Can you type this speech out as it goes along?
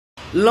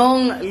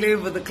long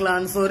live the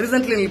clan. So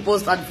recently we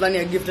post ad flani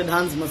a gifted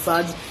hands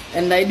massage,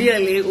 and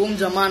ideally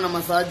jamana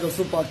massage was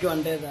super wakiwa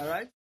ndeza,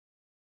 right?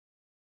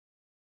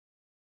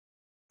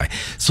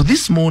 So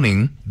this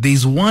morning there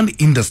is one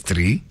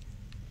industry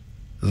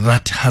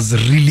that has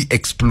really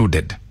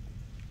exploded,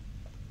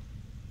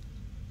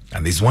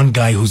 and there's one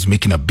guy who's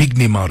making a big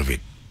name out of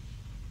it.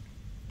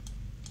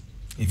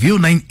 If you're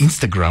on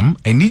Instagram,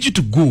 I need you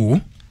to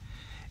go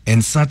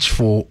and search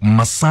for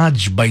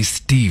Massage by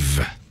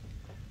Steve.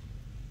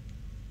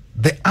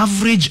 The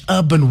average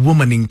urban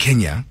woman in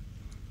Kenya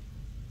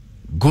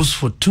goes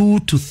for 2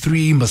 to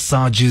 3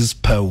 massages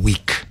per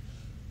week.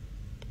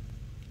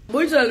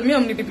 Boycha mimi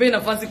mnipipei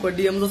nafasi kwa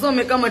DM. Sasa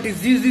wamekama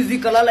tizizi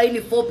kalala hii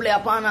ni foreplay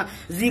hapana.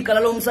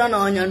 Kalala msana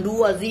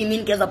wanyandua mimi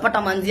nikaweza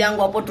pata manzi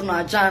yangu hapo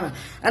tunaachana.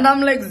 And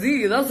I'm like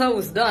that's how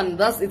it's done.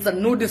 It's a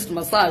nudist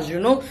massage, you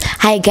know.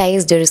 Hi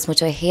guys, Doris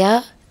Moto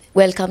here.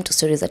 Welcome to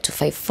Stories at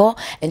 254,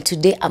 and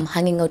today I'm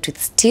hanging out with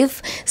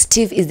Steve.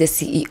 Steve is the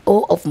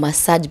CEO of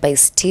Massage by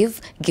Steve,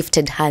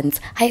 Gifted Hands.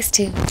 Hi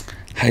Steve.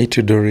 Hi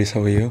to Doris,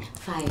 how are you?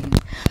 Fine.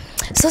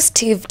 So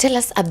Steve, tell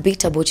us a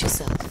bit about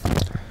yourself.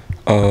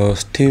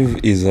 Steve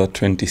is a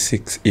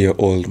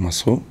 26-year-old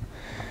Maso,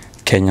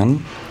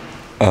 Kenyan,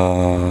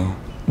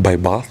 by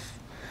birth,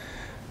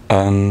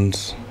 and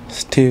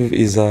Steve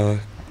is a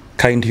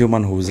kind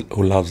human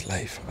who loves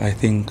life. I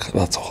think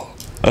that's all.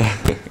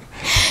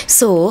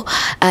 So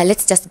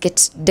let's just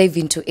dive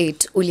into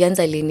it.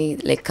 Ulianza lini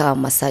like a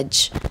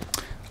massage?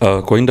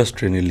 Kwa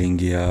industry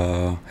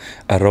nilingia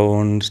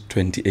around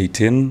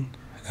 2018,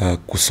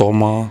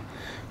 kusoma,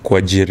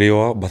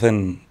 kuajiriwa, but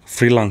then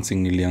freelancing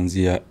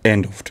nilianzia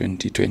end of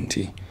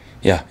 2020.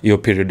 Yeah, hiyo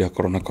period ya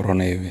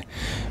corona hivi.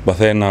 But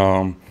then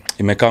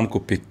imekam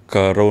kupik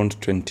around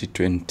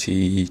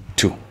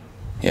 2022.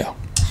 Yeah.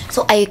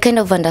 So I kind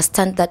of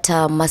understand that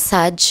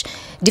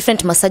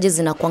different massages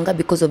inakuanga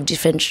because of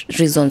different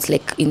reasons,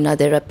 like in a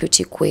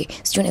therapeutic way.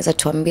 So unaweza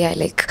tuambia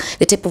like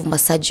the type of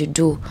massage you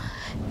do?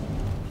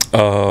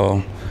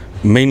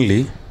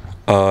 Mainly,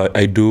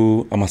 I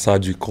do a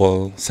massage we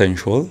call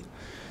sensual,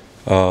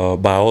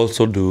 but I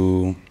also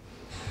do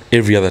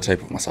every other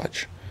type of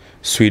massage.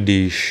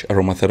 Swedish,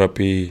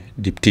 aromatherapy,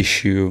 deep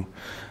tissue,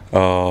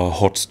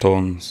 hot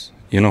stones,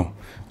 you know,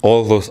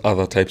 all those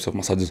other types of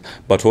massages.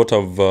 But what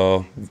I've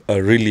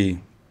really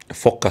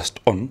focused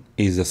on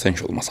is the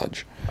sensual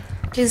massage.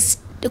 Please,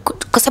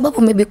 kwa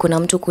sababu maybe kuna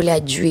mtu kule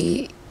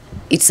ajui,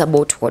 it's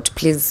about what?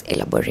 Please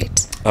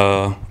elaborate.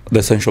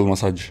 The sensual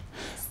massage.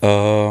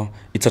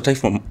 It's a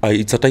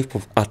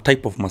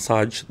type of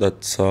massage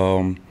that's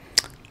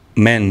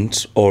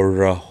meant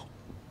or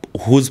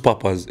whose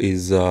purpose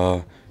is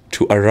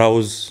to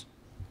arouse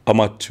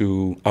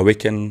to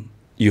awaken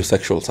your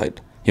sexual side,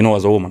 you know,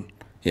 as a woman.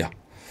 Yeah.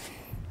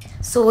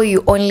 So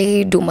you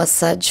only do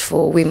massage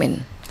for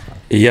women?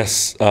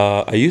 Yes,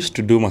 I used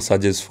to do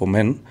massages for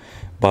men,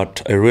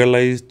 but I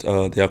realized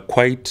there are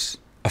quite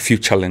a few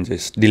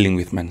challenges dealing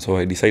with men, so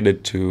I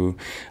decided to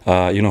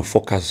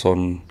focus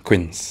on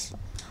queens.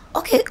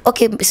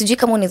 Okay, sijui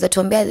kama unaweza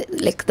tuambia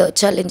like the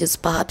challenges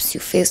perhaps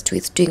you faced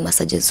with doing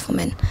massages for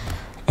men.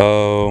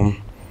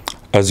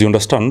 As you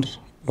understand,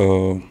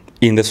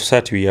 in the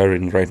society we are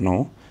in right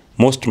now,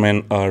 most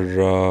men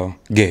are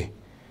gay.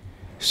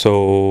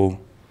 So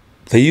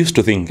they used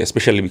to think,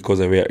 especially because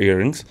I wear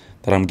earrings,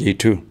 that I'm gay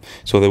too.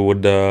 So they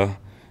would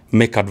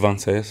make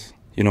advances,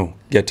 you know,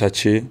 get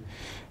touchy,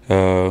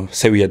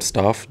 say weird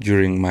stuff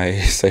during my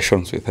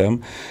sessions with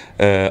them,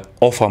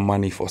 offer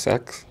money for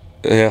sex.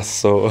 Yes,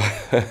 so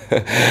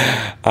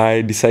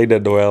I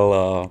decided,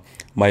 well,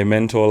 my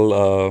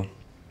mental,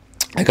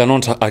 I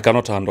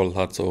cannot handle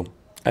that, so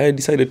I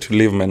decided to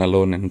leave men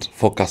alone and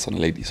focus on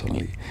ladies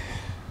only.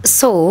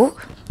 So,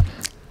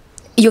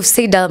 you've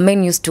said that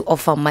men used to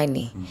offer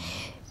money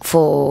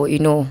for, you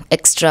know,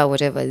 extra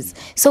whatevers.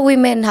 So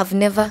women have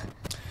never?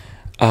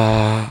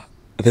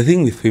 The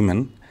thing with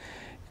women,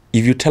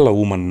 if you tell a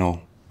woman no,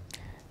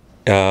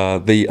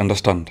 they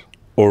understand.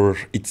 Or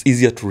it's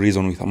easier to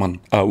reason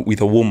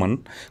with a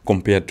woman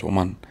compared to a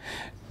man.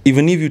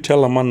 Even if you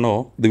tell a man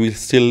no, they will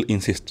still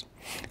insist.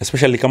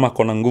 Especially kama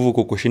kona nguvu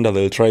kukushinda,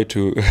 they'll try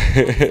to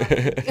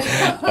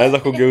aza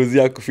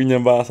kugeuzia kufinya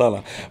mbaya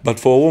sana. But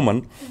for a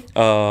woman,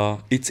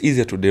 it's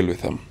easier to deal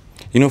with them.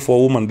 You know, for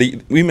a woman,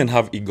 women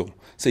have ego.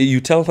 So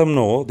you tell them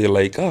no, they're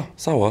like,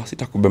 sawa,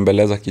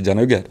 sitakubembeleza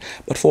kijana, you get.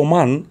 But for a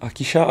man,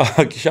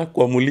 akisha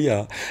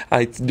kuamulia,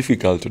 it's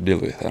difficult to deal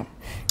with them.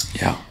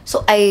 Yeah.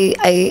 So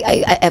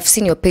I've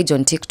seen your page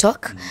on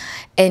TikTok,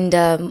 and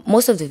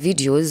most of the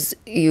videos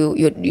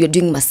you're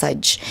doing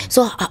massage.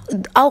 So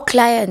our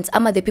clients,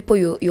 ama the people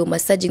you're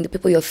massaging, the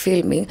people you're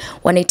filming,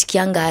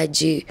 wanaitikianga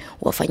aje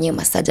wafanyie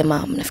massage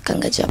ama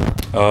mnafikanga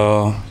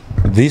japo?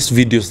 These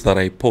videos that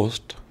I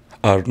post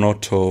are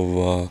not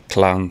of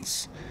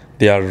clients.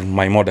 They are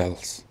my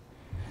models.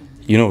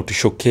 You know, to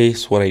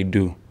showcase what I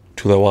do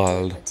to the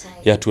world.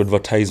 Yeah, to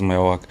advertise my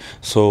work.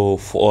 So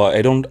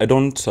I don't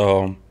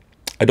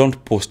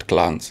post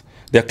clients.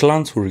 There are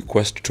clients who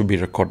request to be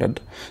recorded,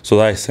 so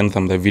that I send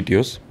them the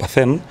videos. But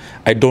then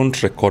I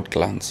don't record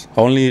clients.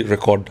 I only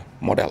record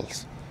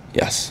models.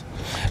 Yes.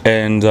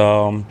 And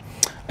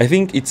I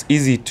think it's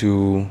easy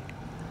to,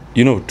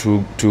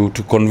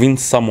 to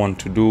convince someone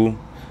to do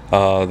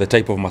the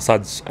type of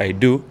massage I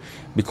do,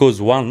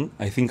 because one,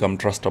 I think I'm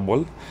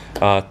trustable.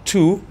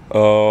 Two,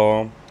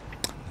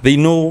 they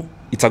know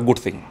it's a good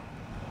thing.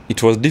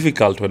 It was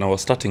difficult when I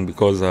was starting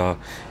because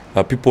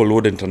people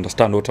wouldn't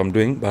understand what I'm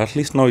doing, but at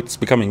least now it's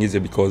becoming easier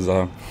because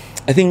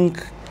I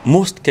think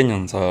most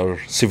Kenyans are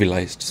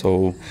civilized,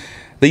 so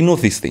they know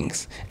these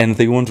things and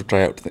they want to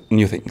try out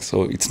new things.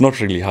 So it's not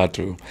really hard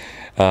to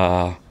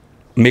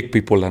make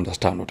people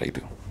understand what I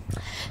do.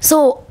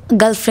 So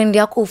girlfriend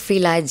yako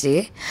ufeel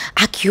aje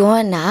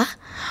akiona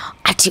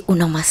ati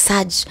una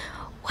massage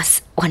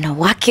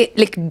wanawake,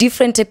 like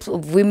different types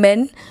of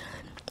women,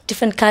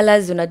 different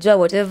colors, unajua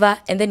whatever,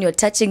 and then you're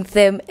touching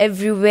them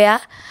everywhere?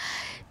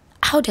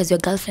 How does your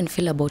girlfriend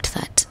feel about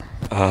that?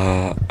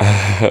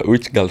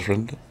 Which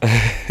girlfriend?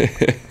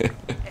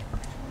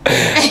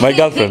 My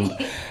girlfriend.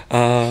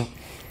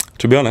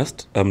 To be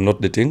honest, I'm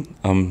not dating.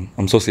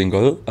 I'm so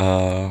single.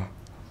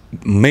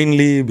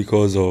 Mainly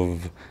because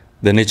of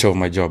the nature of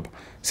my job.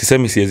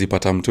 Sisemi siezi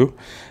pata mtu,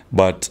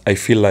 but I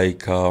feel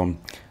like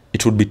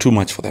it would be too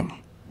much for them.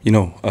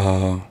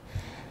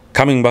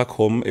 Coming back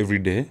home every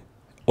day,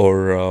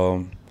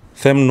 or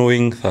them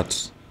knowing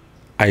that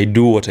I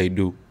do what I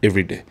do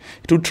every day,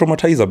 it would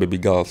traumatize a baby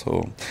girl.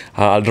 So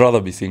I'd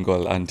rather be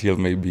single until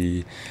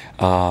maybe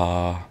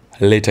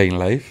later in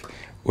life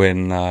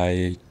when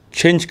I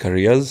change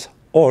careers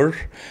or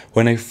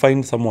when I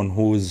find someone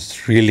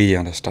who's really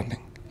understanding.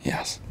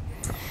 Yes.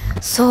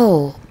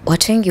 So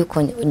watu wengi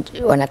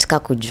wanataka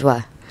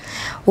kujua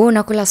wewe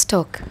unakula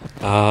stock?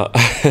 Yeah,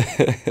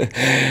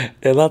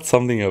 that's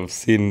something I've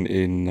seen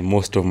in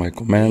most of my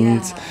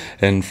comments,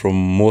 and from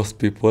most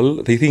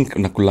people. They think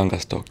nakulanga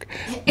stock.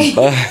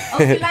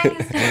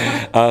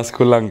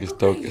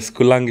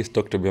 Skulangi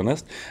stock, to be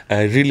honest.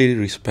 I really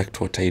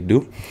respect what I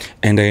do,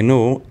 and I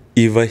know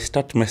if I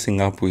start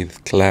messing up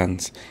with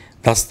clients,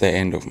 that's the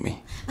end of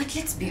me. But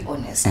let's be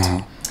honest.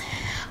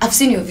 I've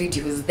seen your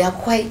videos. They are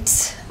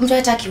quite... mtu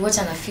hata akiwatch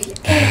ana feel,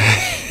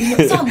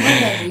 so I'm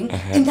wondering,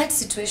 in that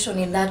situation,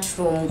 in that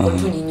room,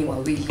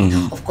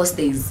 of course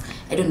there's,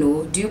 I don't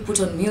know, do you put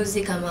on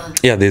music?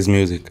 Yeah, there's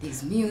music.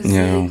 There's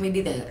music,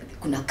 maybe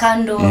kuna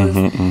candles,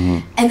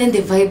 and then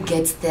the vibe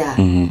gets there.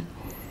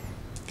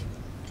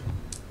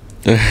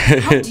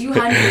 How do you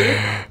handle it?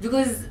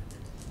 Because...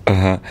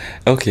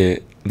 Okay,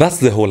 that's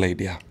the whole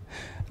idea.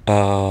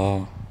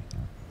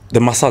 The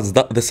massage,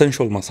 the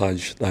sensual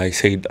massage that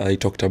I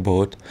talked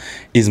about,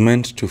 is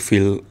meant to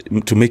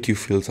make you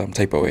feel some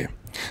type of way.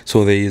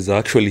 So there is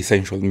actually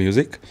sensual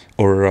music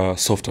or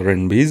soft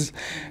R&Bs,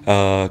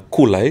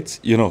 cool lights,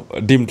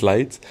 dimmed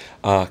lights,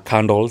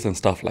 candles and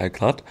stuff like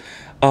that.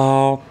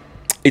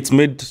 It's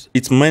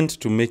meant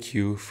to make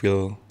you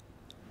feel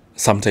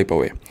some type of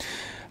way.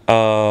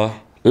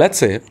 Let's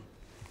say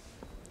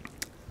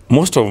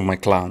most of my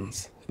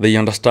clients, they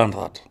understand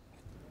that.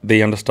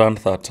 They understand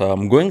that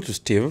I'm going to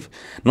Steve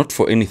not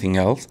for anything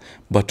else,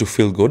 but to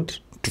feel good,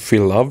 to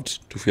feel loved,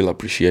 to feel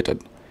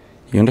appreciated.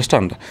 You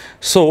understand?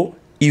 So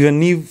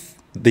even if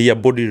their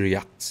body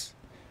reacts,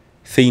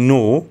 they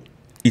know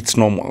it's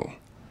normal.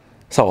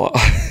 So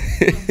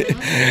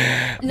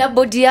na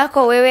body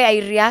yako wewe I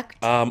react?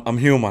 I'm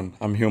human.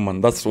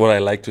 That's what I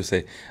like to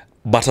say.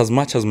 But as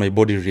much as my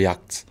body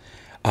reacts,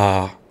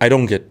 I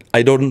don't get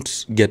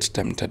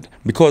tempted,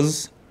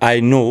 because I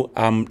know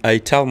I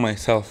tell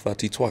myself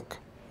that it's work.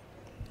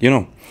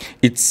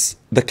 It's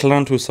the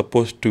client who's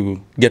supposed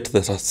to get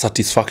the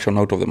satisfaction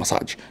out of the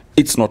massage.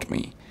 It's not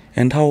me.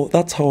 And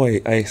that's how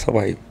I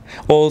survive.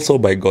 Also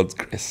by God's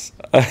grace.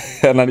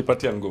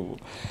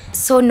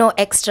 So no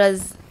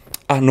extras?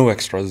 No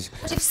extras.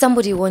 What if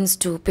somebody wants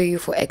to pay you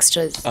for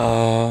extras?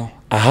 I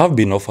have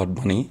been offered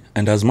money,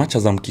 and as much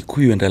as I'm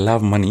Kikuyu and I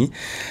love money,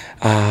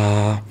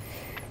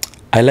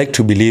 I like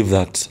to believe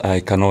that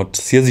I cannot,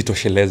 siezi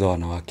tosheleza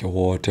wanawake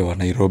wote wa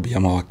Nairobi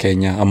ama wa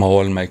Kenya ama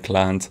all my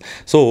clients.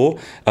 So,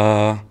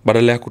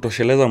 badala ya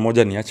kutosheleza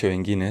moja niache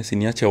wengine, si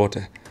niache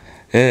wote.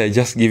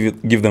 Just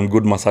give them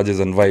good massages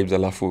and vibes,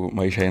 alafu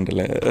maisha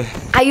endele.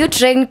 Are you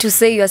trying to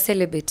say you're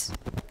celibate?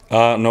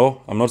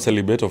 No, I'm not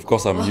celibate. Of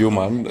course, I'm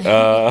human.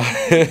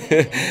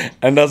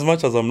 And as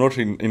much as I'm not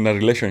in a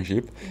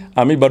relationship,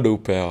 ami bado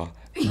upewa.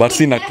 But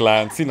sina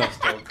client, sina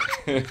stock.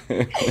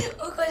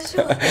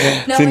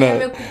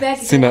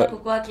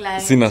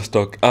 Sina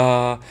stock.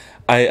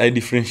 I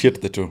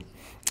differentiate the two.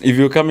 If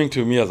you're coming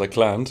to me as a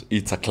client,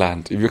 it's a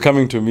client. If you're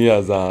coming to me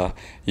as a,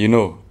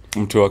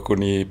 mtu wa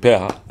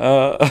kunipea,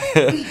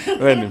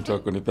 wewe ni mtu wa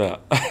kunipea.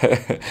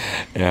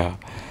 Yeah.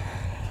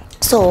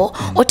 So,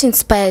 what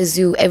inspires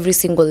you every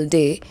single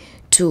day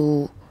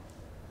to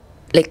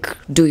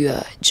do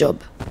your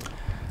job?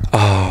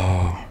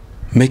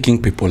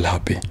 Making people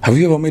happy. Have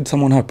you ever made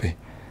someone happy?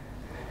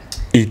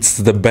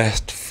 It's the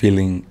best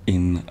feeling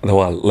in the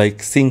world.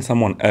 Like seeing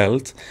someone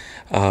else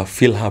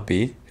feel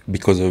happy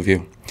because of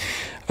you.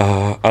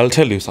 I'll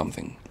tell you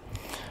something.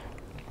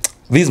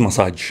 This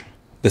massage,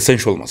 the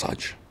sensual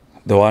massage,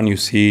 the one you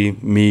see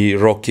me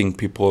rocking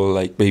people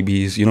like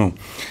babies, you know,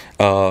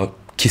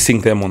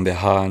 kissing them on their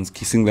hands,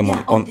 kissing them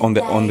on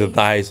the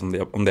thighs, on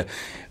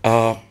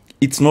the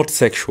it's not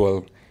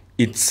sexual.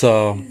 It's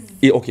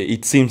okay,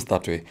 it seems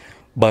that way,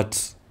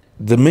 but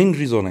the main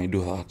reason I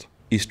do that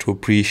is to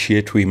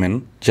appreciate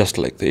women just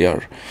like they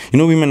are. You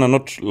know, women are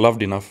not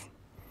loved enough,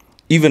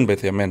 even by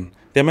their men.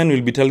 Their men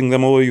will be telling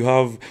them, oh, you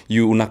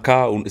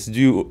unaka,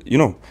 you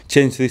know,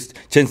 change this,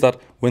 change that.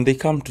 When they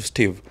come to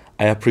Steve,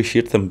 I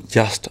appreciate them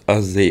just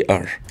as they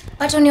are.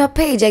 But on your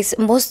page,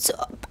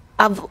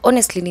 I've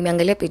honestly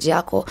nimeangalia page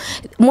yako,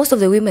 most of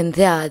the women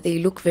there, they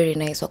look very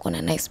nice, wako na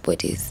nice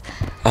bodies.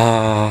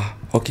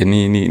 Okay,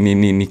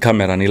 ni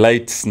camera, ni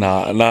lights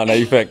na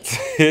effects.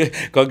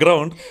 Kwa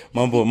ground,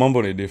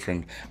 mambo ni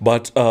different.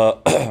 But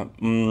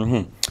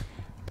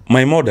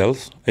my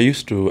models, I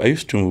used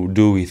to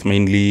do with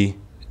mainly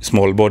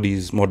small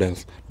bodies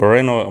models, but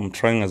right now I'm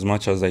trying as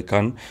much as I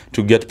can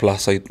to get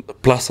plus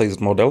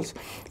size models,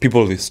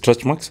 people with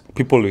stretch marks,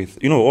 people with,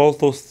 you know, all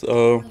those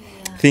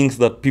things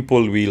that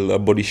people will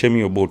body shame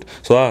you about,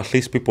 so that at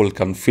least people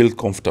can feel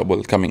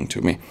comfortable coming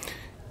to me.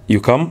 You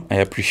come, I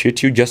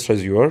appreciate you just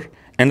as you are,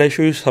 and I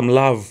show you some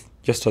love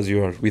just as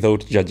you are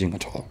without judging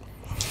at all.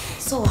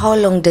 So how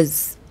long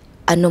does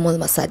a normal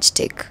massage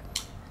take?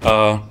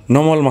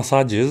 Normal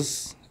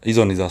massages,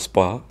 hizo ni za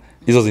spa,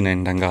 hizo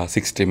zinaendanga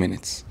 60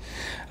 minutes.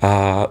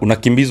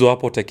 Unakimbizwa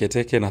hapo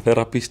teke na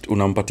therapist,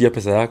 unampatia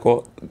pesa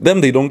yako.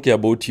 Them, they don't care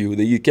about you,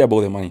 they care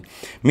about the money.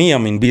 Me,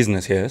 I'm in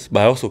business, yes,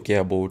 but I also care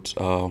about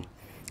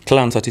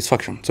client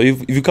satisfaction. So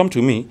if you come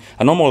to me,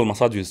 a normal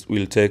massage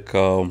will take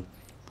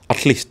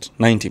at least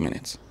 90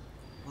 minutes.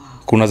 Wow.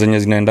 Kuna zenye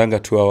zinaendanga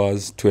 2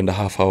 hours,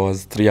 2.5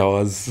 hours, 3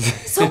 hours.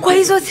 So kwa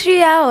hizo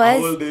 3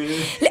 hours?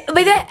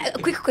 By the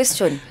quick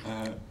question.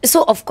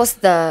 So of course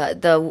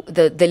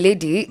the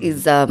lady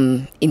is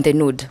in the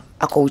nude,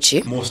 ako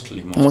uchi.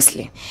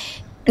 Mostly.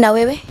 Na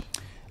wewe?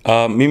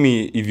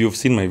 Mimi, if you've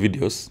seen my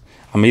videos,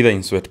 I'm either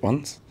in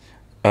sweatpants,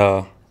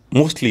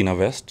 mostly in a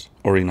vest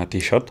or in a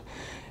t-shirt,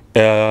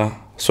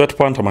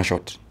 sweatpants ama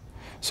short.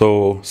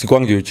 So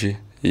sikwangi uchi.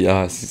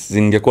 Yeah,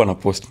 zingekuwa na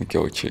post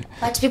nikiwa uchi.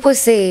 But people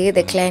say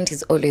the client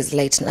is always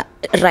right.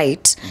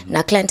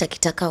 Na client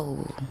akitaka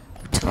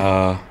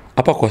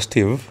hapa kwa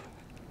Steve,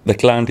 the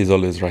client is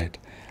always right.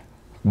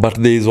 But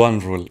there is one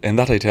rule, and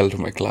that I tell to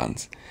my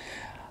clients.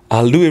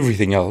 I'll do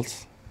everything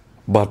else,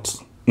 but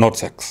not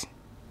sex.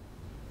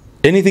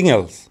 Anything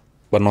else,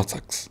 but not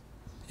sex.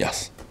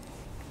 Yes.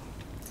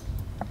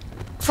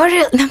 For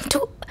real?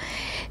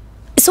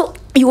 So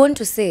you want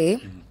to say,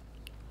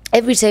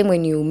 every time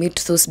when you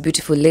meet those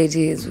beautiful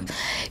ladies,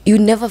 you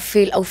never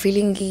feel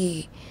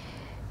feeling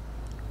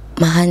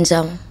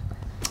mahanjam?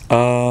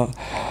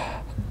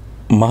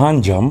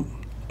 Mahanjam,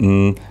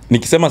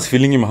 nikisema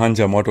sifilingi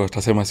mahanjam, watu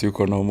watasema si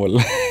uko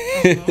normal.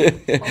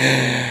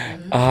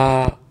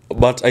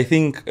 But I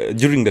think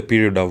during the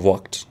period I've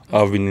worked,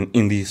 I've been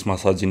in this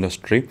massage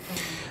industry,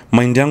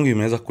 mind yangu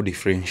imeweza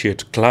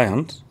kudifferentiate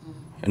client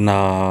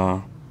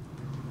na,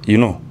 you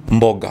know,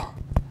 mboga,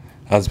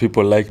 as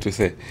people like to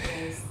say.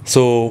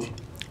 So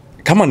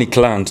kama ni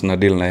client na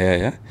deal na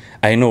yeye,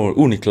 I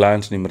know ni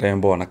client, ni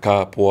mrembo,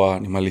 anakaa poa,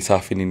 ni mali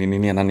safi,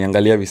 nini,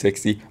 ananiangalia vi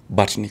sexy,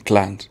 but ni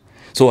client.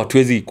 So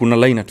hatuwezi, kuna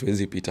line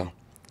hatuwezi pita,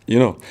 you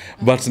know.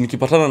 But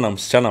nikipatana na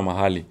msichana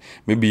mahali,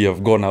 maybe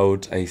you've gone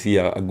out, I see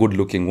a good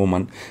looking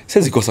woman,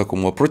 siwezi kosa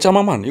kumapproach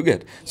ama man, you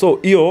get. So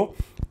hiyo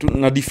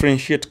na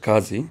differentiate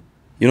kazi,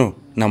 you know,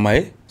 na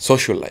my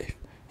social life.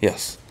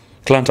 Yes.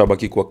 Client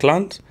abaki kwa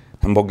client,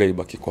 mboga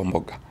ibaki kwa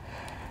mboga.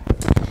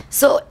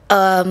 So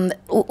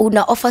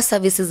una offer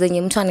services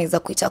zenye mtu anaweza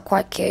kuita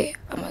kwake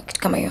ama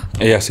kitu kama hiyo?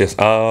 Yes.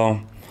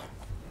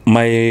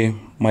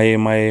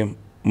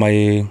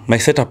 My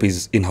setup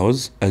is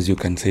in-house, as you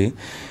can see,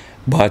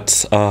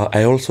 but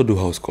I also do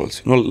house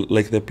calls. You know,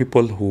 like the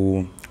people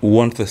who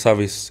want the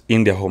service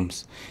in their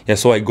homes. Yeah,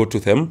 so I go to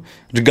them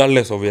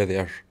regardless of where they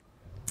are.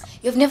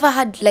 You've never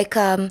had like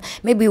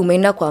maybe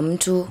umeenda kwa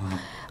mtu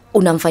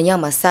unamfanyia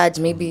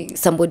massage, maybe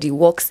somebody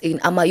walks in,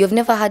 ama you've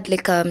never had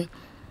like a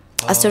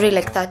story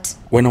like that?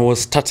 When I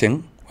was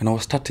starting,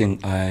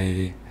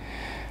 I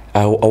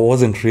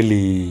wasn't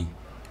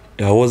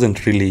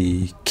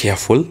really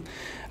careful.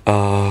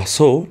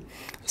 So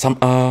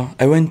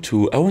I went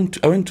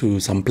to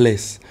some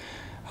place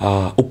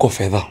uko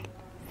fedha,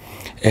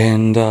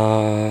 and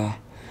I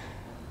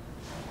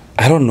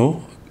don't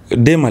know,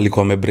 dem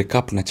alikuwa ame break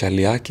up na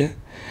chali yake,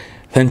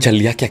 then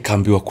chali yake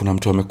akaambiwa kuna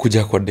mtu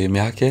amekuja kwa dem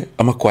yake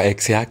ama kwa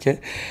ex yake,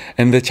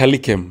 and the chali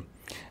came.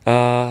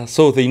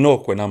 So they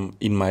knock when I'm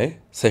in my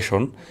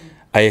session,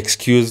 I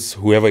excuse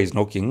whoever is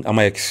knocking,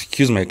 I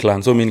excuse my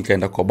client, so mimi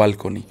nikaenda kwa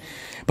balcony.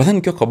 But then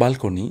nikiwa kwa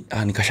balcony,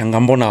 nikashanga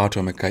mbona watu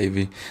wamekaa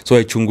hivi. So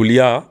I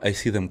chungulia, I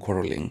see them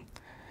quarreling.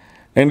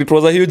 And it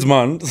was a huge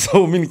man,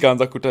 so mimi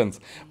nikaanza kutense.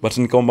 But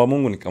nikaomba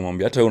Mungu,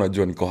 nikamwambia hata wewe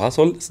unajua niko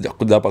hustle,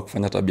 sijakuja hapa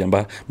kufanya tabia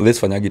mbaya. But this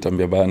fanyagi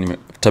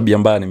tabia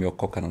mbaya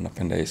nimeokoka na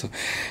napenda hizo.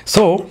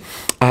 So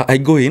I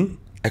go in,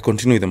 I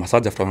continue with the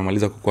massage after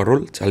amemaliza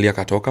kuquarrel, chali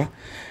akatoka.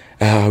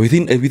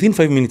 Within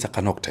 5 minutes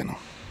akanock tena.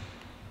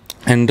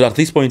 And at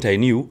this point I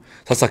knew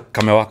sasa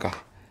kamewaka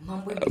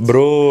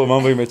bro,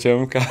 mambo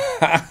imechemka.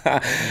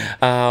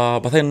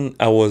 But then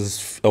I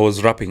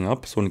was wrapping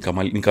up, so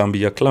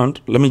nikaambia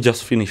client, let me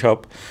just finish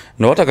up.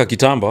 Na wataka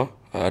kitamba,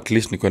 at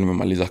least nikuwa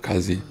nimemaliza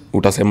kazi.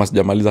 Utasema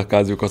sijamaliza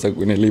kazi ukosa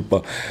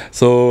kunilipa.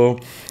 So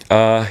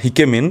he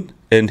came in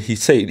and he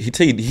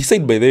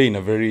said by the way in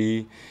a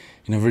very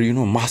you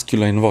know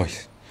masculine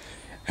voice,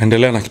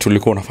 endelea na kitu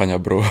ulikuwa unafanya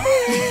bro.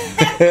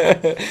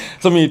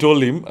 So me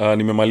told him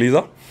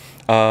nimemaliza.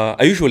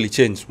 I usually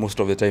change most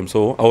of the time,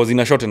 so I was in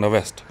a short and a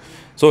vest,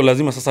 so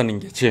lazima sasa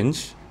ninge change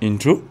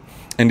into,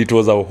 and it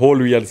was a whole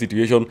weird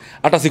situation.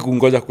 Hata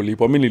sikungoja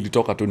kulipa, mimi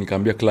nilitoka tu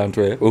nikaambia client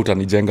wewe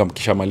utanijenga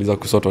mkishamaliza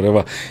kusort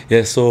whatever.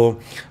 Yes, so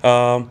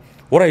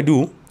what I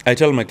do, I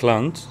tell my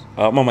clients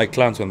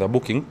when they're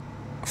booking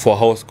for a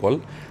house call,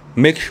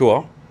 make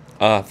sure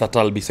that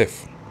I'll be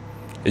safe.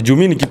 Juu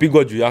mimi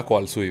nikipigwa juu yako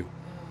I'll sue you.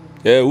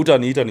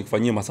 Utaniita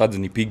nikufanyie massage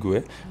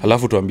nipigwe,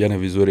 alafu tuambiane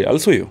vizuri, I'll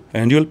sue you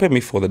and you'll pay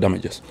me for the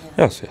damages.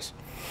 Yes.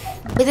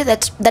 I think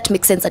that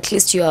makes sense. At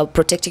least you are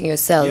protecting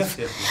yourself.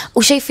 Yes.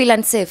 Ushai feel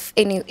unsafe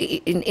in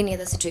any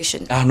other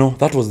situation? No,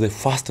 that was the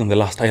first and the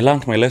last. I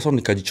learned my lesson,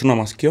 nikajichuna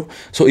masikio.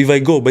 So if I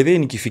go, by the way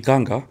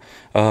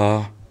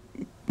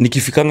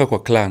nikifikanga kwa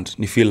client,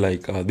 ni feel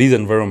like this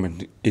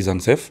environment is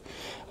unsafe,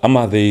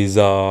 ama there is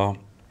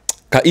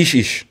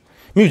ka-ish.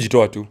 Mi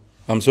ujitoa tu.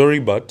 I'm sorry,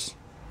 but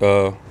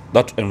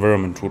that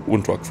environment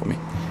won't work for me.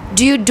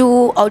 Do you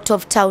do out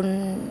of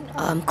town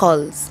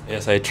calls?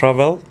 Yes, I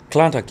travel.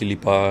 Client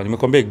akilipa,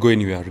 nimekwambia go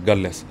anywhere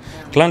regardless.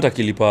 Client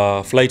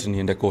akilipa flight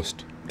niende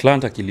coast.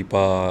 Client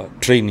akilipa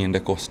train niende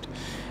coast.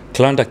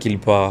 Client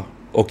akilipa,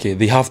 okay,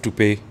 they have to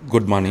pay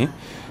good money.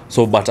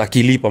 So, but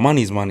akilipa,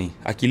 money is money.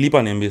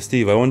 Akilipa niambie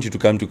Steve, I want you to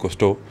come to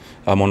Costo.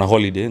 I'm on a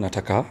holiday,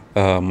 nataka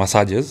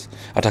massages.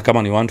 Hata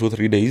kama ni 1, 2,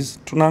 3 days.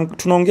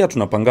 Tunaongea,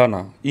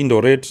 tunapangana.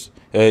 Indo rate,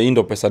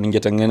 indo pesa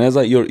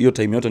ningetengeneza, hiyo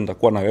time yote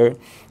nitakuwa na wewe.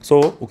 So,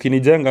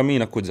 ukinijenga mimi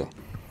nakuja.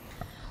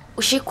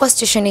 Ushikwa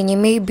situation yenye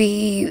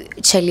maybe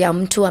chali ya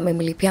mtu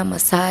amemlipia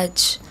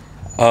massage?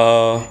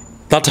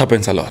 That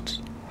happens a lot.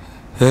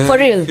 For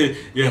real?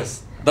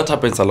 Yes, that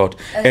happens a lot.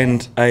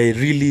 And I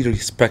really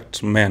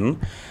respect men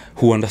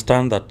who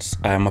understand that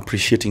I am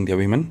appreciating their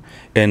women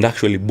and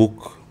actually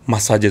book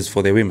massages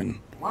for their women.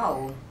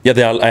 Wow.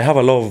 Yeah, I have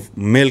a lot of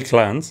male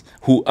clients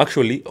who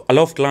actually, a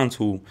lot of clients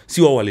who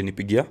si wao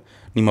walinipigia,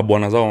 ni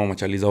mabwana zao ama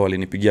machali zao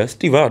walinipigia,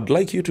 Steve, I'd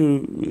like you to,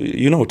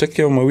 you know, take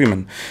care of my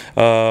women.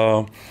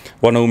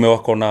 Wanaume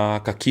wako na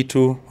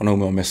kakitu,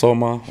 wanaume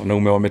wamesoma,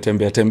 wanaume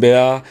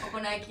wametembea.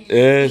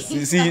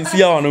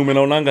 Si wanaume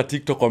naonanga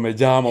TikTok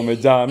wamejam,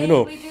 you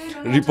know,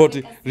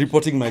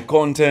 reporting my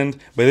content.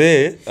 But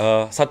they,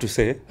 sad to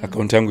say,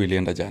 account yangu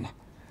ilienda jana.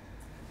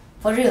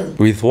 For real?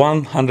 With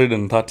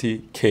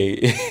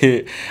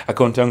 130k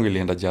account yangu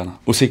ilienda jana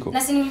usiku.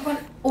 Na si nilikuwa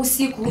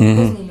usiku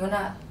because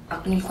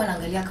nilikuwa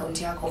naangalia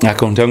account yako.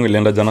 Account yangu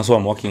ilienda jana, so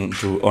I'm working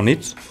on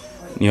it.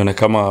 Nione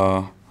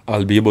kama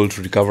I'll be able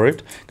to recover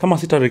it. Kama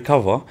sita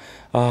recover,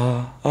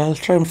 I'll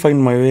try and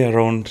find my way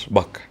around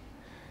back.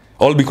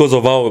 All because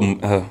of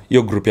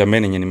your group ya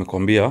men yenye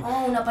nimekwambia.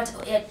 Unapata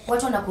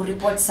watu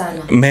wanakureport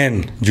sana.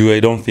 Men,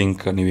 I don't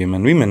think ni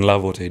women. Women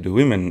love what I do.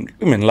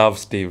 Women love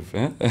Steve.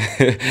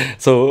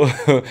 So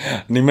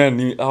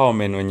ni our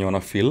men wenye wana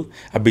feel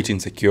a bit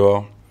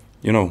insecure,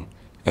 you know.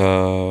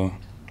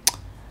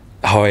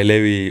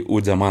 Hawaelewi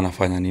ujamaa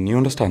anafanya nini, you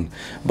understand?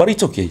 But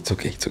it's okay.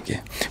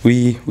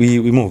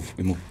 We move.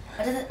 But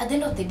at the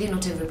end of the day,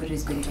 not everybody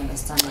is going to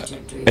understand what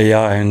you're doing.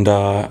 Yeah, and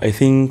I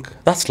think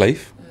that's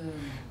life.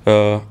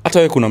 Hata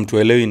wewe kuna mtu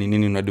elewi ni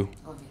nini unadu.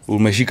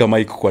 Umeshika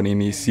mic kwa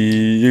nini,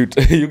 si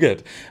you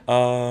get.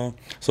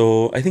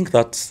 So I think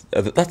that's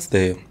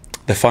the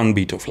fun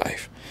bit of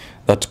life.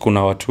 That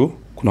kuna watu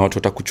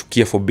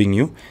watakuchukia for being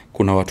you,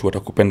 kuna watu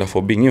watakupenda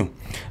for being you.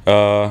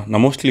 Na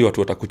mostly watu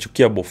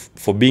watakuchukia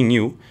for being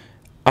you,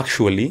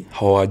 actually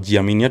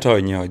hawajiamini hata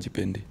wenyewe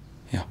hawajipendi.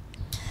 Yeah.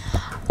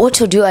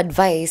 What would you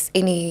advise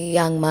any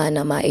young man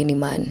or any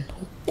man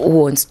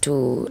who wants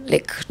to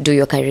like do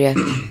your career?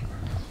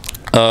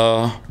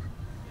 1,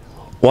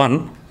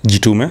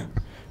 jitume.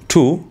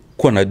 2,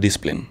 kuwa na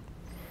discipline.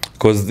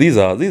 Because these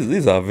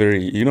are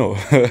very, you know,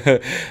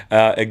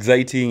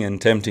 exciting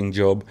and tempting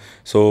job.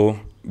 So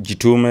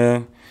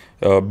jitume,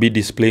 be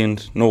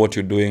disciplined, know what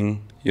you're doing,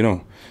 you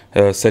know,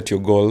 set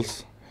your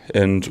goals,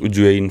 and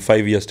ujue in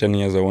 5 years, 10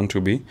 years I want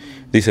to be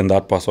this and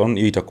that person.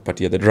 Hiyo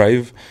itakupatia the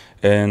drive,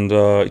 and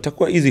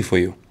itakuwa easy for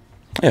you.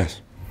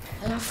 Yes.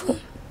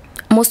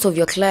 Most of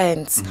your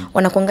clients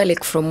wanakuanga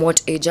like from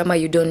what age, ama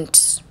you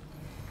don't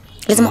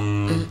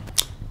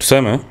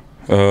tuseme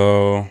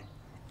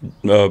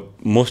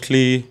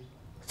mostly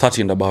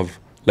 30 and above,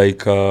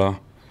 like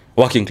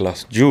working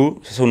class. Juu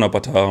sasa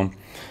unapata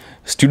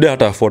student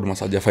hata afford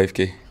massage ya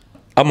 5k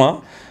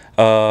ama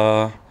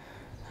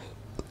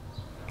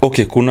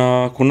okay,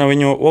 kuna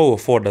wenye wao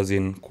afford, as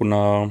in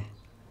kuna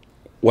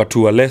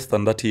watu wa less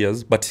than 30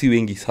 years but si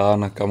wengi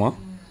sana kama,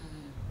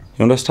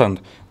 you understand.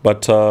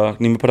 But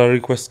nimepata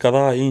request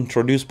kadhaa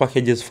introduce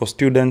packages for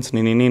students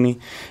nini.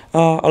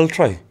 I'll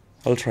try.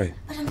 I'll try.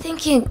 But I'm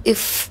thinking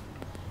if,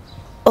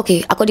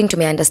 okay, according to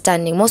my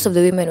understanding, most of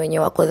the women when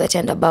you wako 30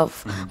 and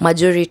above,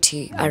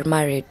 majority are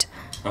married.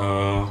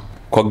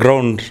 Kwa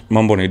ground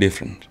mambo ni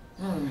different.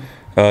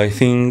 I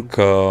think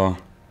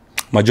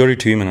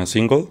majority women are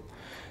single,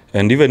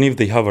 and even if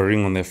they have a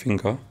ring on their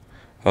finger,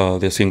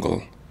 they're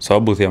single.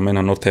 Sababu their men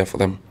are not there for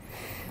them.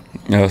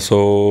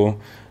 So,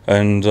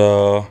 and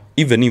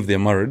even if they're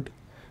married,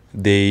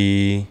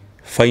 they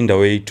find a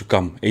way to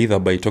come, either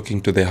by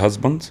talking to their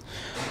husbands,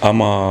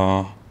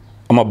 ama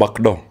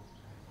backdoor.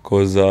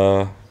 Because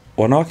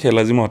wanawake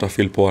lazima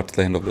watafeel poa at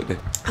the end of the day.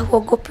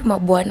 Hawaogopi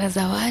mabwana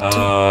za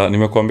watu.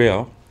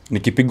 Nimekuambia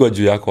nikipigwa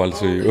juu yako I'll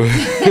show you.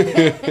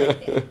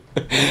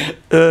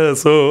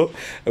 So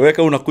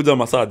weka unakuja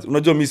massage.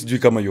 Unajua mimi sijui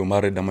kama you're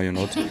married ama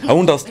you're not. I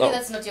won't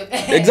That's not your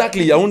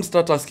exactly, I won't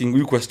start asking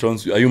you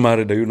questions. Are you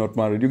married? Are you not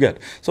married? You get.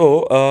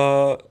 So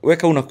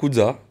weka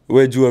unakuja,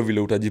 we jua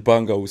vile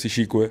utajipanga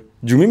usishikwe.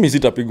 Juu mimi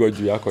sitapigwa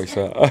juu yako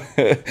isa.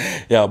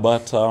 Yeah,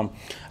 but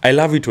I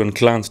love it when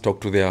clients talk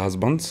to their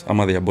husbands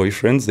ama their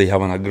boyfriends. They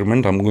have an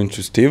agreement. I'm going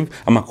to Steve.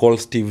 I'ma call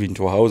Steve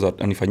into a house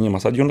anifanyie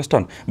massage. You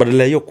understand? But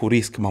la hiyo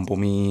kurisk mambo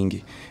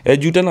mingi.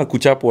 Juu tena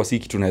kuchapwa si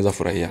kitu naweza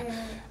furahia.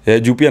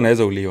 Juu pia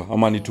naweza uliwa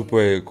ama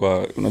nitupwe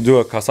kwa,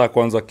 unajua kasa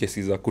kwanza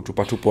kesi za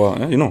kutupatupwa,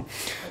 you know.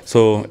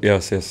 So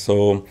yes.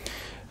 So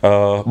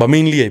but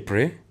mainly I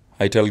pray.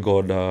 I tell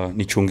God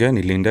nichunge,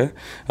 nilinde.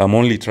 I'm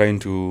only trying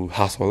to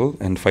hustle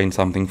and find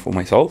something for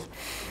myself.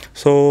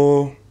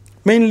 So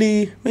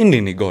mainly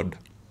ni God.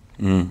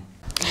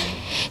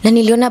 Na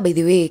niliona by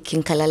the way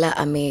King Kalala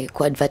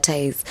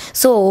amekuadvertise.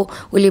 So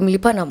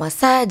ulimlipa na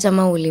massage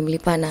ama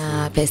ulimlipa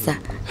na pesa?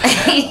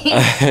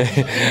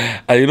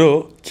 You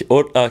know,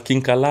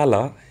 King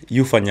Kalala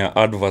yufanya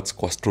adverts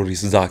kwa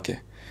stories zake.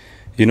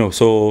 You know,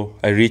 so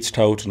I reached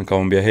out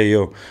nikamwambia hey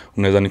yo,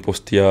 unaweza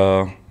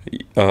nipostia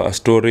a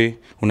story,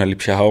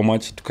 unalipisha how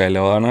much,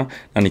 tukaelewana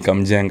na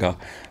nikamjenga.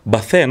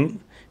 But then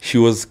she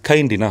was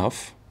kind enough,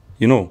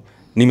 you know,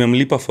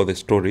 nimemlipa for the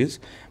stories,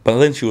 but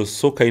then she was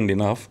so kind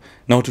enough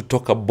now to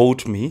talk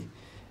about me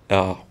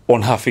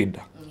on her feed.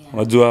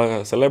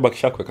 Unajua celeb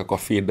akishakweka kwa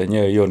feed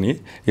yenyewe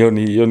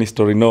hiyo ni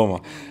story noma.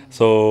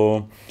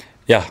 So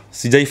yeah,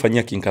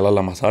 sijaifanyia King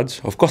Kalala massage.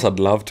 Of course I'd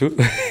love to.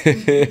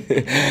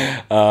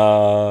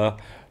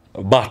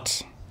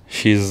 But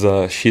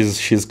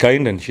she's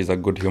kind and she's a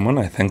good human.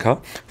 I thank her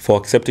for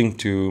accepting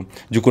to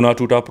jukuna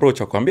watu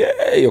approach akwambia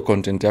your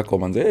content yako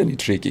manze ni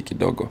tricky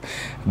kidogo,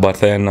 but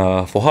then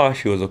for her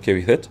she was okay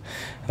with it.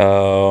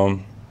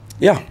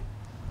 Yeah,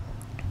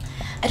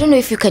 I don't know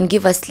if you can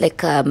give us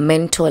like a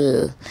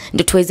mental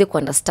ndio tuweze ku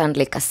understand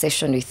like a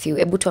session with you.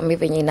 Ebu tuambie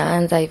venye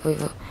inaanza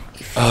hivyo.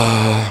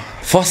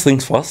 First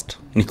things first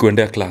ni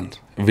kuendea client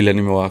vile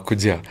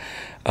nimewakujia.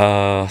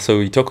 So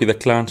we talk with the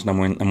client,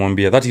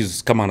 namwambia that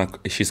is kama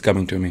she's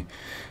coming to me.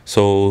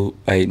 So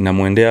I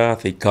namwendea,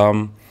 they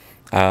come,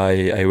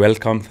 I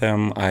welcome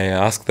them, I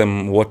ask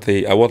them what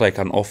I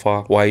can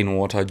offer, wine,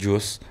 water,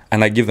 juice,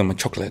 and I give them a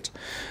chocolate.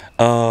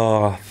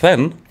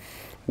 Then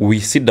we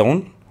sit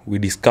down, we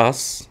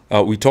discuss,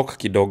 we talk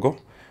kidogo,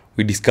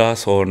 we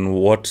discuss on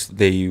what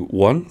they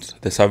want,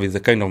 the service, the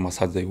kind of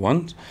massage they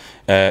want,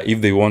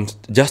 if they want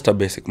just a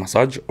basic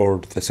massage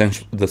or the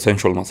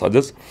sensual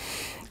massages.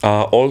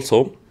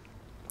 Also,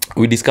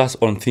 we discuss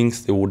on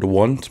things they would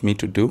want me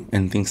to do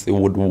and things they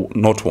would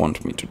not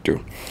want me to do.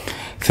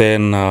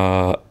 Then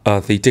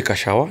they take a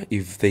shower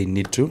if they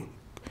need to.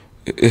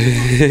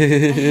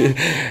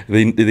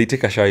 they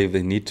take a shower if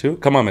they need to.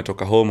 Kama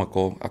ametoka home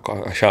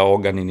a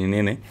shower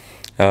nini.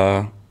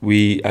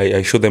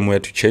 I show them where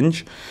to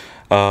change.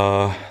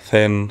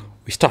 Then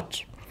we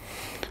start.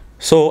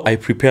 So I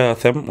prepare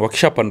them.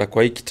 Wakishapanda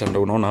kwa hii kitanda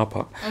unaona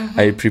hapa.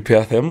 I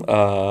prepare them.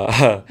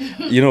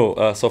 You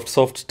know,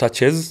 soft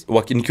touches.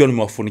 Nikiwa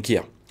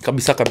nimewafunikia.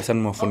 Kabisa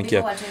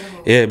nimewafunikia.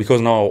 Yeah,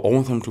 because now I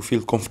want them to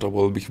feel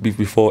comfortable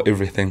before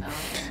everything.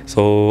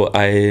 So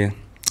I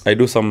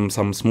do some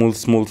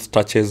smooth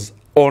touches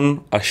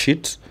on a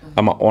sheet.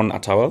 On a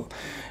towel.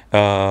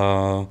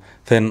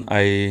 Then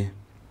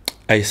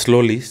I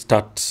slowly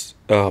start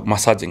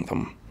massaging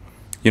them.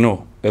 You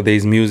know, there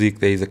is music,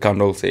 there is a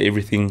candles,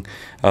 everything.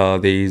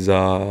 There is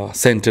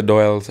scented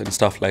oils and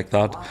stuff like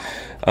that.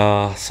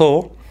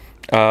 So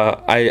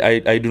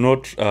I do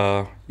not,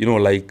 you know,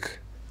 like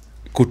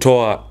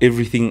kutoa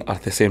everything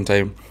at the same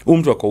time.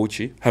 Mtu ako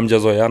uchi,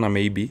 hamjazoeana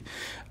maybe.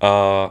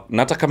 Na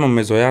hata kama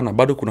mmezoeana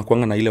bado kuna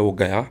kuanga na ile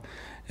uga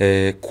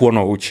ya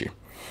kuona uchi.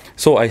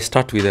 So I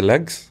start with the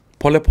legs.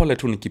 Pole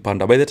tu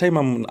nikipanda. By the time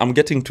I'm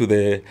getting to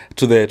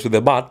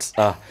the butt,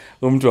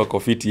 mtu ako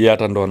fiti yeye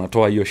hata ndo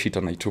anatoa hiyo shit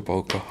anaitupa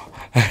huko.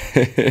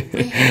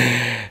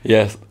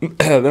 Yes.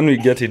 Then we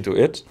get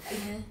into it.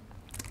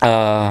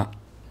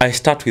 I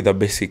start with a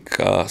basic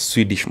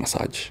Swedish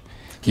massage.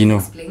 You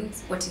know,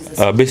 what is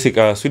a basic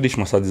Swedish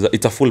massage.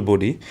 It's a full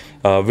body,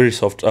 very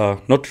soft.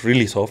 Not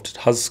really soft. It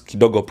has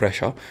kidogo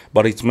pressure,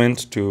 but it's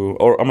meant to,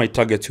 or I might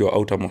target your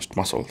outermost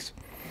muscles.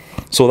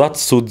 So that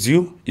soothes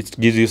you. It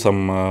gives you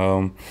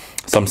some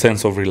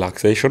sense of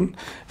relaxation,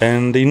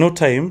 and in no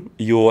time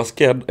you were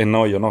scared and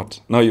now you're not.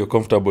 Now you're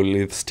comfortable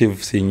with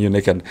Steve seeing you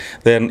naked.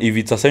 Then if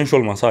it's a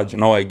sensual massage,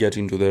 now I get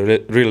into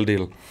the real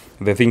deal.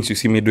 The things you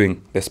see me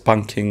doing, the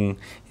spanking,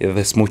 the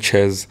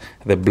smooches,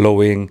 the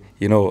blowing,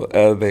 you know,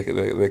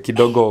 the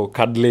kidogo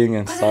cuddling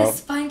and stuff.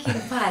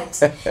 Spanking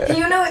part.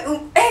 You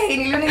know,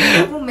 hey,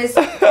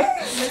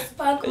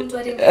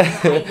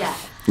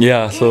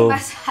 Yeah, so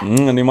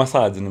ni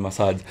massage.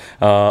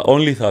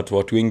 Only that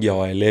watu wengi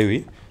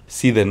hawaelewi,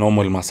 see the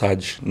normal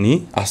massage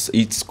ni as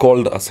it's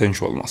called a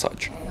sensual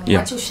massage.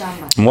 Yeah.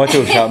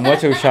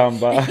 Mwache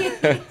ushamba.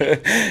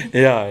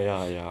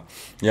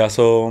 Yeah,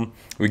 so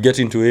we get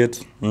into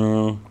it.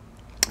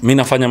 Mi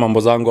nafanya mambo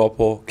zangu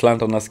hapo,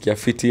 client anasikia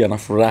fiti,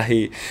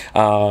 anafurahi.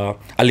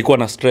 Alikuwa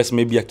na stress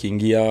maybe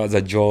akiingia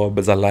za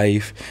job, za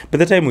life. By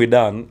the time we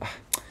done,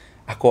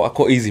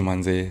 ako easy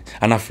manze.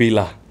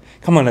 Anafila.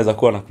 Kama anaweza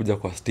kuwa anakuja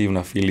kwa Steve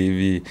na feel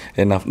hivi,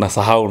 na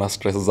sahau na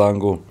stress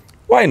zangu.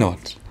 Why not?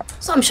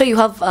 So I'm sure you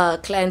have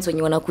clients when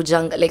you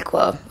wanakujanga like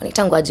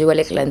wanaitangwa aje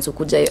wale clients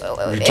ukuja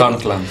Return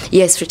clients.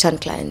 Yes, return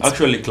clients.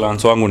 Actually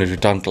clients wangu ni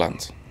return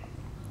clients.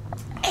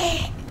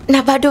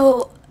 Na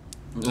bado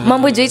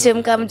mambo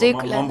haichemka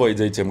mjekula. Mambo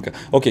haichemka.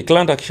 Okay,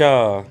 client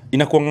akisha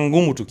inakuwa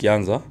ngumu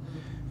tukianza.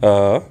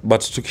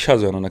 But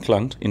tukishazoeana na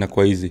client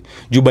inakuwa easy.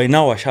 Juu by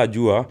now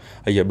washajua,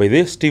 yeah, by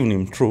the Steve ni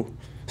mtrue.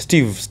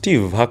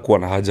 Steve hakuwa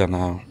na haja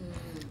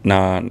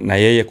na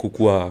yeye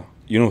kukua,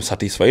 you know,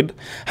 satisfied.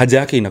 Haja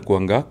yake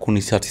inakuanga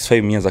kuni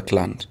satisfy me as a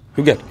client.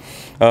 You get?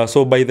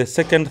 So by the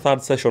second,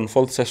 third session,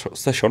 fourth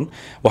session,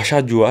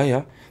 washajua,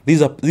 yeah,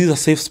 these are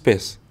safe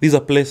space. These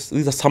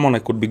are someone I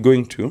could be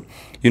going to,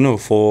 you know,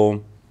 for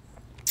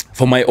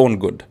my own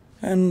good.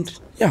 And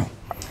yeah.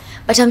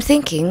 But I'm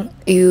thinking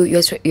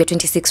you're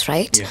 26,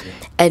 right? Yeah.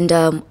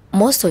 And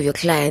most of your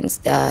clients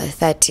are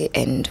 30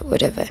 and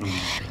whatever.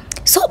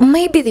 So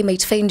maybe they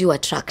might find you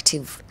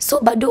attractive. So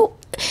bado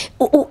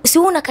si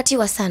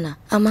unakatiwa sana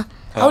ama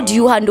how do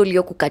you handle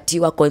your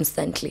kukatiwa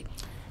constantly?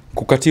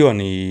 Kukatiwa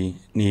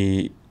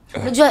ni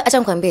unajua acha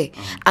nikwambie,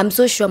 I'm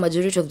so sure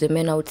majority of the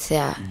men out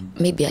there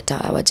maybe hata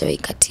hawajawahi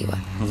katiwa.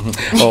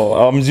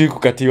 Amjui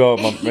kukatiwa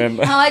men.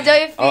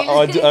 Hawajawahi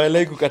feel. I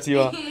like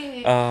kukatiwa.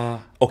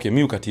 Okay,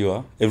 mi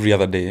ukatiwa every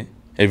other day,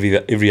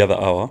 every other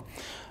hour.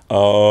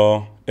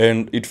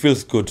 And it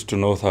feels good to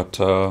know that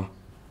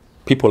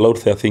people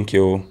out there think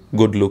you're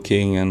good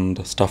looking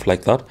and stuff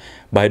like that,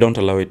 but I don't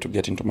allow it to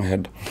get into my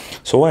head.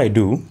 So what I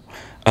do,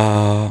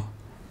 I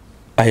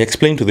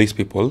explain to these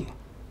people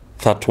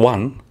that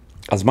one,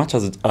 as much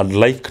as I'd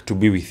like to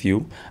be with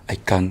you, I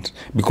can't,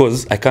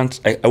 because I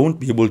won't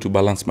be able to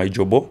balance my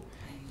job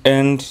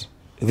and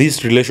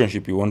this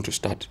relationship you want to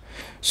start.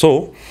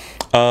 So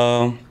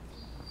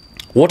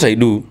what I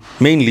do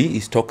mainly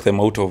is talk them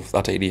out of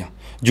that idea.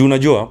 Juu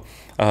unajua,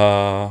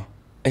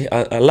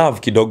 I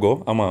love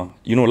kidogo, ama,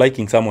 you know,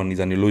 liking someone is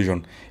an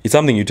illusion. It's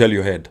something you tell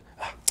your head.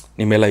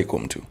 Nime like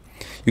him too.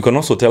 You can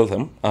also tell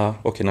them,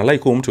 okay, na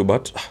like him too,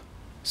 but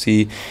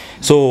see.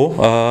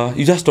 So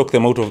you just talk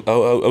them out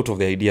of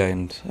the idea,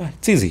 and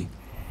it's easy.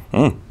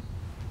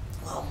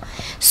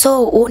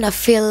 So una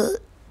feel,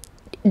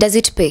 does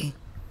it pay?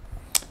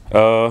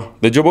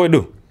 The job I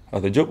do.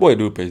 The job I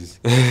do pays.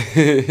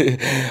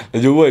 The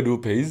job I do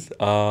pays.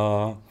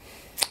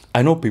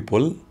 I know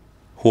people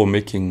who are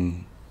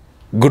making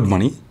good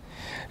money,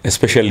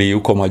 especially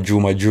uko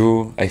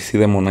maju. I see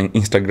them on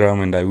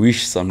Instagram and I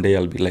wish someday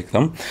I'll be like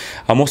them.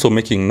 I'm also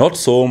making not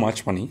so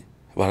much money,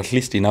 but at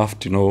least enough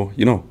to know,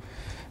 you know,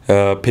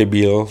 pay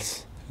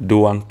bills, do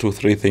 1, 2,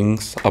 3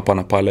 things, hapa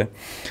na pale.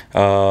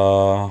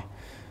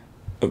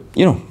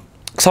 You know,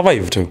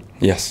 survive too.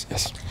 Yes.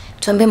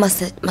 Tuambie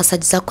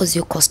massage zako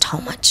you cost how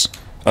much?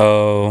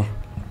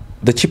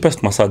 The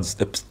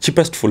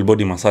cheapest full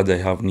body massage I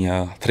have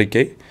near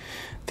 3K.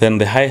 Then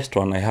the highest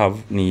one I have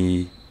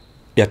ni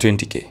ya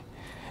 20K.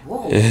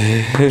 Wow.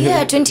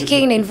 Yeah, 20K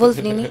ina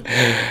involve nini?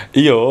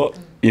 Iyo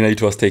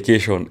inaitwa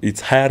staycation.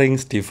 It's hiring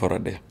Steve for a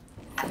day.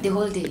 The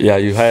whole day? Yeah,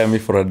 you hire me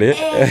for a day.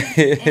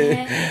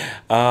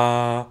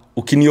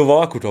 Ukiniova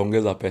wako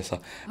utaongeza pesa.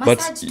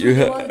 Massage But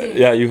the whole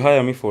day? Yeah, you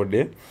hire me for a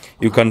day.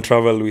 You can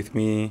travel with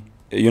me,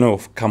 you know,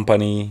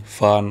 company,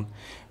 fun.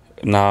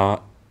 Na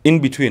in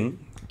between,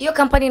 hiyo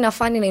company na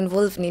fun ina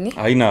involve nini?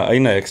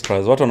 Haina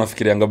extras. Watu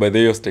wanafikirianga by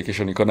the way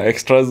staycation iko na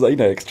extras,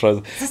 haina extras.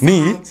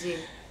 Ni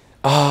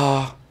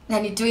na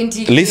ni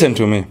 20. Listen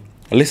to me.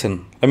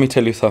 Listen, let me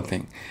tell you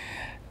something.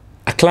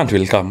 A client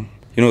will come.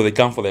 You know, they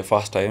come for their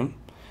first time.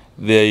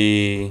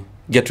 They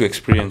get to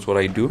experience what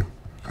I do.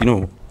 You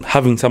know,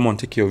 having someone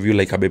take care of you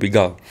like a baby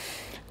girl.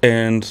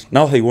 And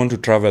now they want to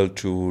travel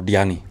to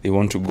Diani. They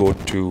want to go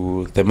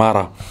to the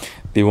Mara.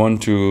 They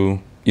want to,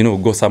 you know,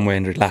 go somewhere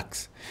and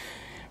relax.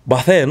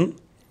 But then,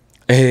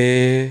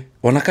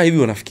 wanakaa hivi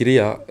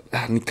wanafikiria,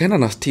 nikaenda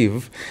na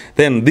Steve,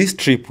 then this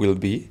trip will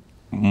be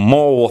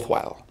more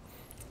worthwhile.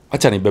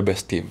 Acha nibebe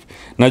Steve.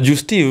 Na juu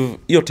Steve,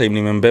 hiyo time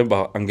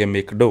nimembeba ange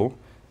make do,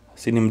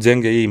 si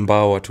nimjenge hii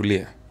mbao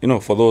atulie. You know,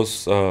 for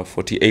those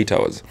 48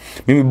 hours.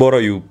 Mimi bora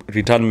you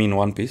return me in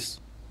one piece.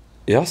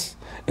 yes,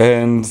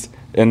 and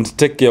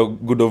take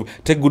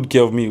good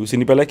care of me.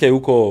 Usinipeleke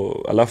huko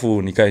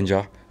alafu nikae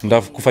njaa.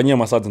 Kufanyia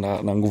massage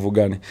na nguvu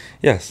gani?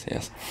 Yes.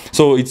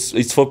 So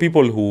it's for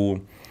people who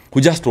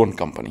just want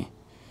company,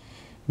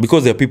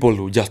 because there are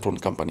people who just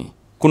want company.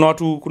 Kuna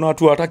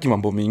watu hataki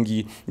mambo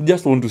mingi,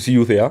 just want to see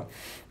you there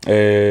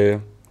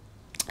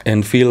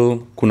and feel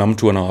kuna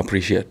mtu ana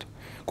appreciate,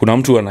 kuna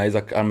mtu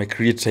anaweza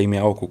create time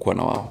yao kukuwa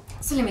na wao.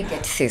 So let me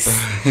get this.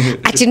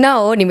 Ati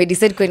now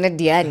nimedecide kwenda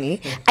Diani.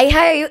 I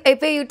hire you, I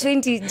pay you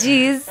 20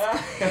 G's.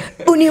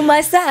 Uni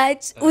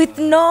massage with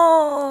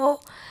no.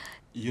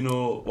 You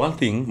know, one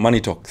thing,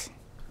 money talks.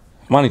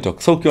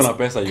 So ukiona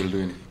pesa you'll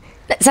do it.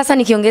 Sasa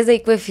nikiongeza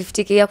ikuwe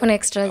 50k hakuna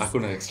extras.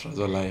 Hakuna extras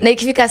online. Na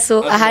ikifika so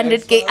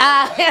 100k.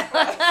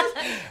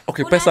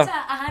 Okay, pesa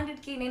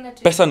 100k nenda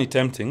tu. Pesa ni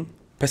tempting.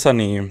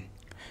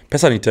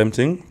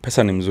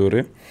 Pesa ni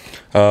mzuri.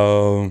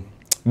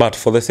 But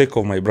for the sake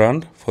of my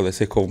brand, for the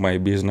sake of my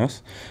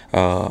business,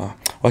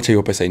 wacha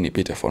hiyo pesa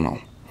inipite for now.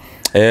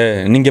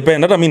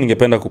 Hata mimi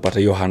ningependa kupata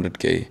hiyo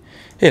 100k.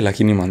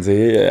 Lakini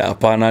manze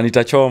hapana,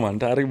 nitachoma,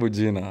 nitaharibu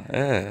jina.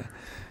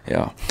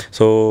 Yeah.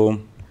 So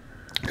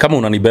kama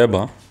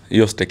unanibeba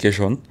hiyo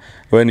staycation,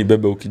 wewe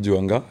nibebe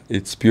ukijuanga,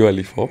 it's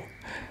purely for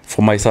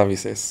my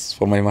services,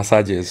 for my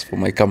massages, for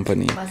my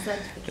company.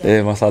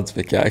 Massage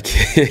peke yake.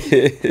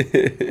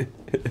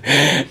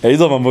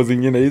 Hizo mambo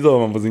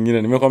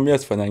zingine nimekwambia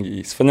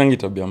sifanyangi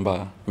tabia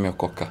mbaya,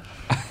 nimeokoka.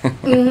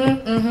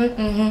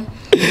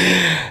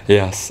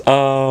 Yes.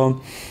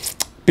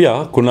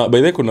 Pia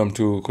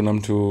kuna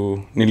mtu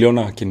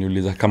niliona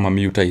akiniuliza kama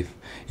mimi utithe.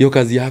 Hiyo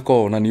kazi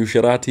yako na ni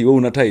usherati, wewe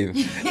una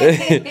tithe.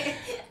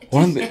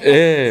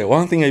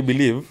 One thing I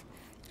believe,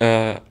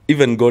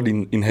 even God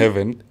in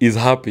heaven is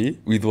happy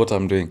with what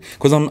I'm doing,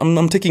 because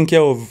I'm taking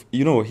care of,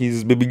 you know,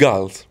 his baby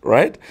girls,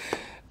 right?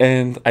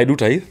 And I do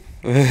tithe.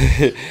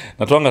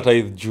 Natoanga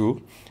tithe juu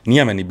ni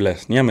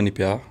amenibless, ni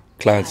amenipea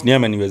clients, ni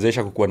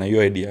ameniwezesha kukuwa na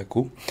hiyo idea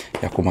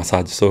ya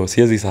kumassage. So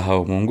siwezi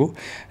sahau Mungu,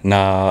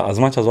 na as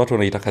much as watu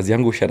wanaita kazi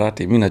yangu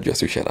usherati, mimi najua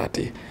si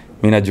usherati.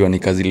 Mimi najua ni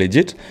kazi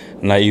legit,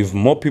 na if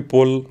more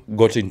people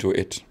got into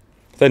it,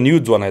 then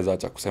youth wanaweza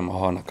acha kusema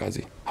hawana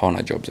kazi,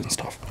 hawana jobs and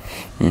stuff.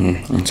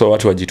 So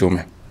watu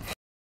wajitume.